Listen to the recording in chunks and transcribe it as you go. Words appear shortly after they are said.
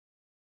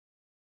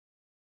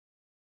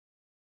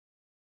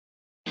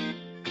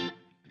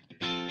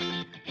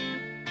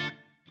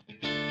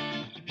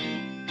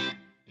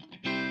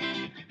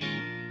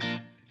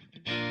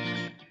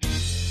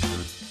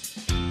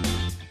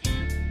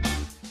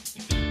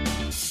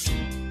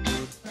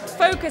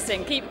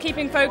focusing,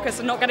 keeping focused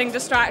and not getting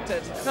distracted.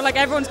 I feel like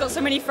everyone's got so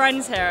many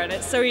friends here and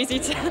it's so easy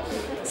to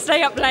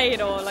stay up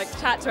late or like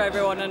chat to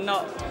everyone and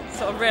not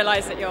sort of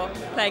realise that you're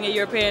playing at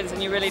Europeans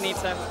and you really need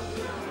to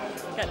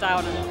get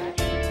down and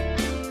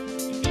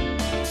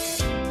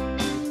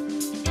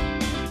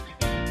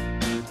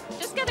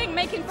just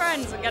making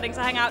friends and getting to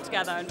hang out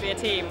together and be a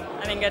team.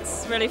 I think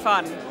it's really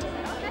fun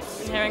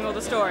and hearing all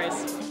the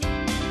stories.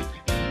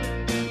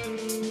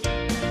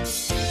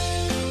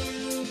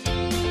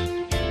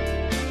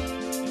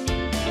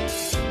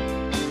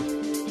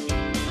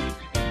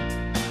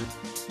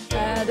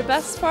 The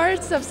best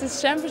part of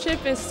this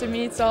championship is to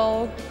meet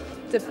all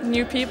the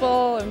new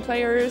people and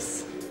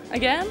players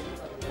again.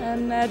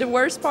 And the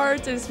worst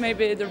part is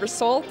maybe the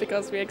result,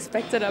 because we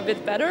expected a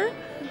bit better.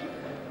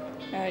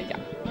 Yeah.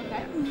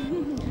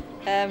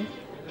 Okay.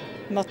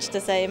 Much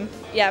the same.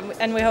 Yeah,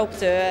 and we hope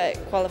to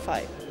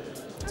qualify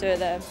to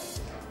the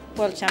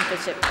World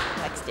Championship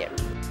next year.